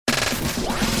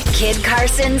Kid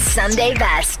Carson Sunday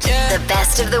Best. The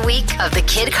best of the week of the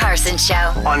Kid Carson Show.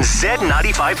 On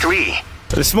Z95.3.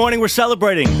 This morning we're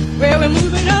celebrating. Well, we're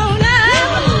moving on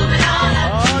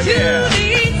now. Oh, yeah.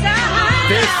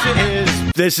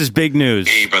 This is big news.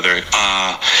 Hey, brother.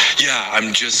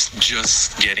 I'm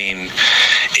just getting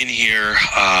in here.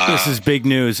 This is big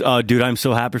news. Oh, dude, I'm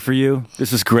so happy for you.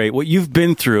 This is great. What you've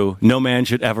been through, no man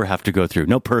should ever have to go through.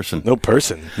 No person. No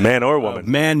person. Man or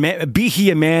woman. Man, be he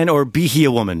a man or be he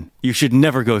a woman. You should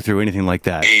never go through anything like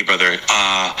that. Hey, brother.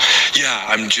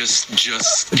 I'm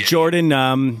just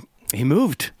Jordan, he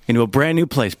moved into a brand new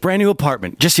place, brand new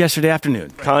apartment, just yesterday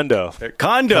afternoon. Condo.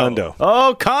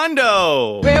 Oh,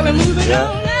 condo. Well, we're moving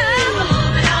on now.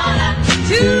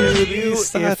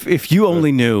 If you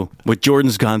only knew what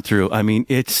Jordan's gone through, I mean,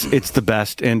 it's the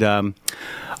best. And I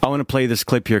want to play this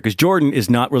clip here because Jordan is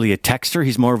not really a texter.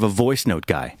 He's more of a voice note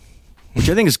guy, which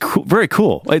I think is cool, very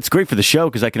cool. It's great for the show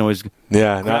because I can always...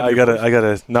 Yeah, I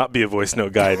gotta not be a voice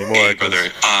note guy anymore. Hey, brother.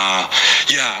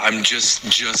 I'm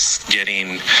just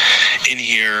getting in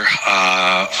here.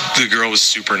 The girl was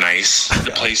super nice.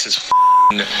 The place is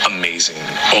amazing.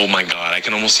 Oh my God, I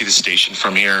can almost see the station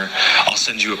from here. I'll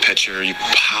send you a picture. You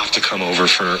have to come over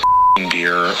for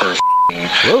beer or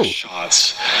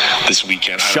shots this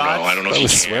weekend. I don't know if you can.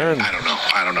 Swearing.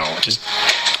 I don't know. Just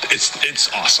it's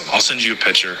awesome. I'll send you a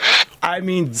picture. I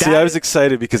mean, see, I was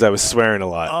excited because I was swearing a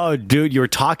lot. Oh, dude, you were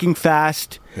talking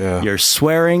fast. Yeah. You're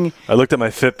swearing. I looked at my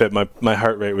Fitbit. My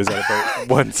heart rate was at about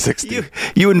 160.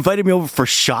 You invited me over for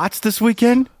shots this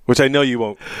weekend? Which I know you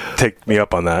won't take me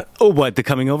up on that. Oh, what? The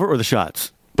coming over or the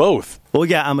shots? Both. Well,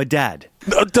 yeah, I'm a dad.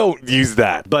 No, don't use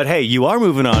that. But hey, you are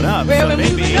moving on up. Well, So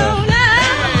maybe I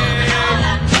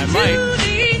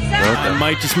I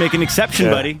might just make an exception,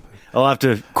 buddy. I'll have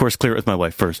to, of course, clear it with my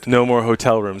wife first. No more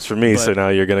hotel rooms for me, so now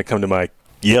you're going to come to my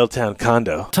Yaletown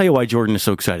condo. I'll tell you why Jordan is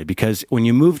so excited, because when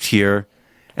you moved here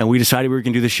and we decided we were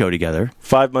going to do the show together.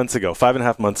 5 months ago,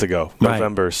 5.5 months ago, Right.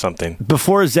 November something.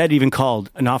 Before Zed even called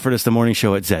and offered us the morning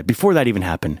show at Zed, before that even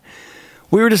happened,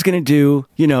 we were just going to do,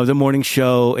 the morning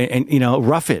show and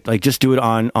rough it. Like just do it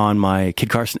on my Kid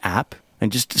Carson app and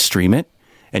just stream it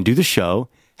and do the show,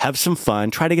 have some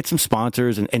fun, try to get some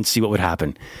sponsors and see what would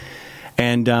happen.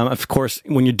 And, of course,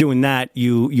 when you're doing that,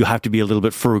 you have to be a little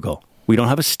bit frugal. We don't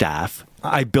have a staff.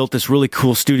 I built this really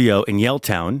cool studio in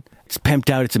Yaletown. It's pimped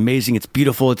out. It's amazing. It's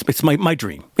beautiful. It's my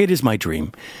dream. It is my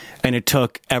dream. And it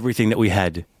took everything that we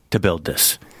had to build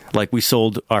this. Like we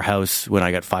sold our house when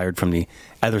I got fired from the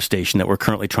other station that we're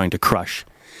currently trying to crush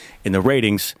in the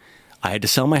ratings. I had to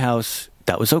sell my house.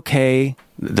 That was okay.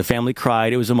 The family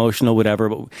cried. It was emotional, whatever.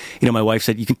 But, my wife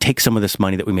said, you can take some of this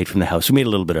money that we made from the house. We made a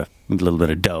little bit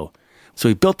of dough. So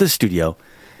we built this studio,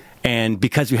 and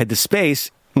because we had the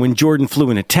space, when Jordan flew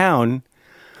into town,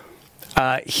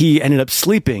 he ended up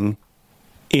sleeping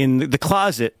in the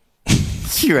closet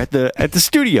here at the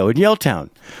studio in Yaletown.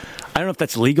 I don't know if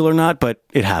that's legal or not, but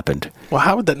it happened. Well,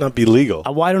 how would that not be legal?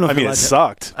 Well, I don't know. I mean, it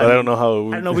sucked, but I don't know how.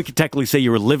 I don't know if we could technically say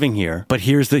you were living here, but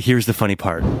here's the funny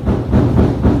part.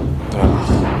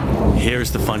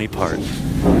 Here's the funny part.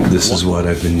 This is what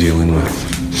I've been dealing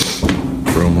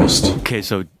with for almost... Okay,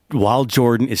 so while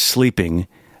Jordan is sleeping,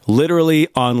 literally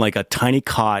on like a tiny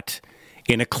cot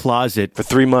in a closet... For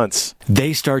 3 months.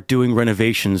 They start doing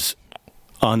renovations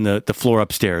on the floor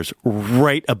upstairs,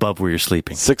 right above where you're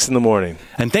sleeping. 6 a.m.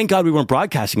 And thank God we weren't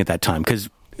broadcasting at that time, because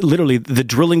literally the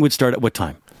drilling would start at what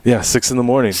time? Yeah, 6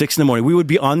 a.m. 6 a.m. We would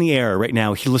be on the air right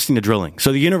now listening to drilling.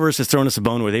 So the universe has thrown us a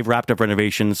bone where they've wrapped up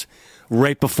renovations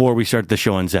right before we started the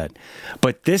show on Zed.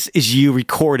 But this is you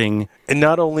recording. And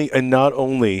not only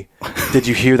did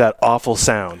you hear that awful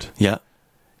sound. Yeah.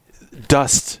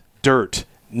 Dust, dirt,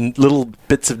 little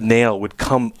bits of nail would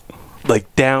come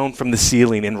like down from the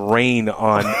ceiling and rain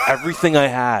on everything I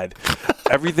had.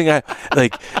 Everything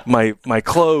like my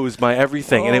clothes, my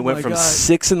everything. And it went from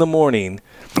 6 a.m.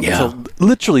 to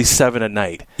literally 7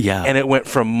 p.m. Yeah. And it went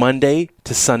from Monday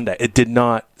to Sunday. It did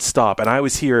not stop. And I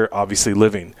was here obviously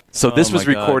living. So this was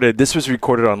recorded. This was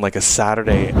recorded on like a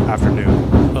Saturday afternoon.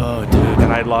 Oh, dude.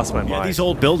 And I had lost my mind. These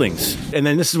old buildings. And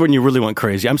then this is when you really went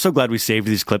crazy. I'm so glad we saved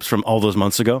these clips from all those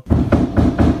months ago.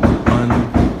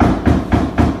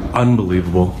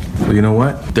 Unbelievable. Well, you know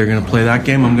what? They're going to play that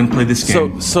game. I'm going to play this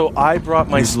game. So I brought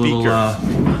my speaker.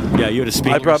 Yeah, you had a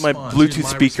speaker. I brought my Bluetooth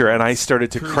speaker and I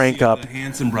started to crank up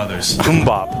Hanson Brothers. Boom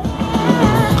Bop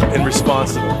in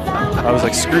response to them. I was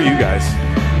like, screw you guys.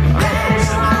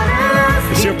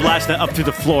 So you're blasting up through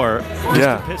the floor just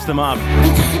to piss them off.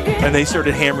 And they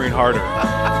started hammering harder.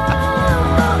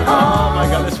 Oh my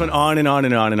God, this went on and on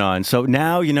and on and on. So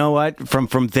now, you know what?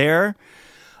 From there,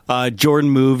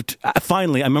 Jordan moved.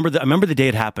 Finally, I remember the day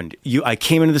it happened. I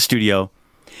came into the studio.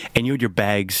 and you had your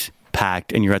bags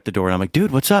packed, and you're at the door, and I'm like,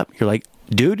 dude, what's up? You're like,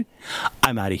 dude,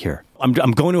 I'm out of here. I'm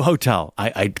going to a hotel.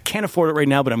 I can't afford it right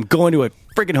now, but I'm going to a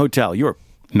freaking hotel. You're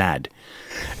mad.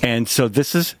 And so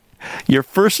this is your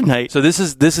first night. So this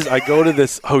is I go to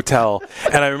this hotel,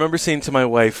 and I remember saying to my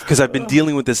wife, because I've been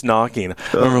dealing with this knocking,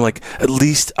 I remember like, at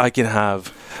least I can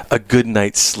have a good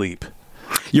night's sleep.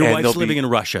 Your And wife's they'll living be- in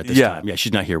Russia at this Yeah. time. Yeah,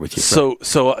 she's not here with you. So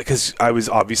because I was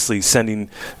obviously sending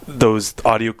those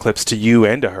audio clips to you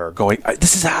and to her, going,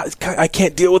 I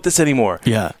can't deal with this anymore.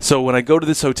 Yeah. So when I go to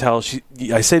this hotel,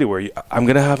 I say to her, I'm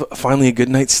gonna have finally a good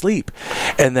night's sleep,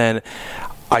 and then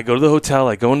I go to the hotel,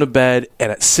 I go into bed,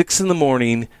 and at 6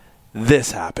 a.m,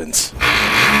 this happens.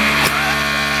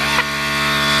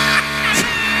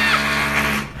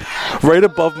 Right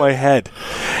above my head.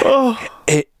 Oh.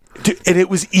 And it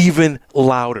was even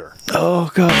louder. Oh,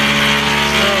 God.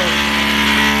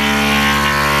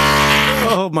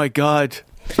 Oh, my God.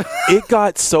 It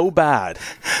got so bad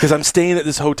because I'm staying at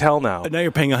this hotel now. Now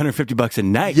you're paying $150 a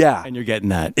night. Yeah. And you're getting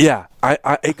that. Yeah.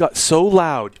 It got so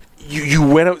loud. You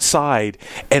went outside,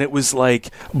 and it was like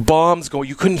bombs going.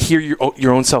 You couldn't hear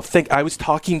your own self think. I was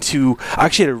talking to... I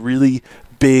actually had a really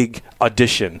big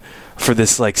audition for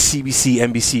this like CBC,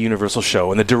 NBC Universal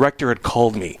show, and the director had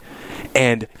called me.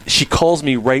 And she calls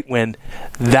me right when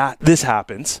this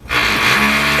happens.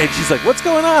 And she's like, what's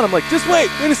going on? I'm like, just wait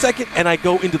a second. And I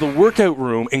go into the workout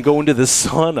room and go into the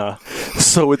sauna.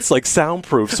 So it's like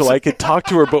soundproof. So I could talk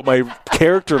to her about my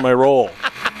character, my role.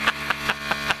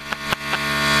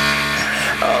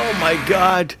 Oh, my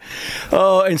God.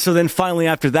 Oh, and so then finally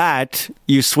after that,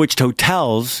 you switched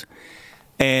hotels.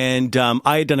 And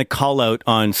I had done a call out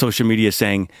on social media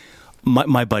saying,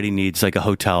 my buddy needs like a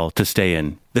hotel to stay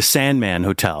in. The Sandman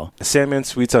Hotel. The Sandman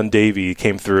Suites on Davie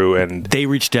came through, and they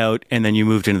reached out, and then you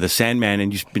moved into the Sandman,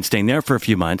 and you've been staying there for a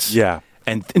few months. Yeah.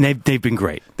 And they've been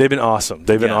great. They've been awesome.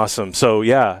 They've been awesome. So,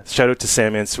 yeah, shout out to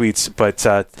Sandman Suites. But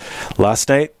last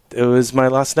night, it was my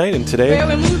last night, and today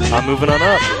I'm moving on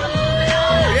up.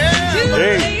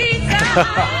 Hey.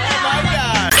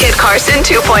 Kid Carson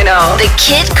 2.0. The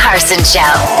Kid Carson Show.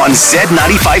 On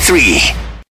Z95.3.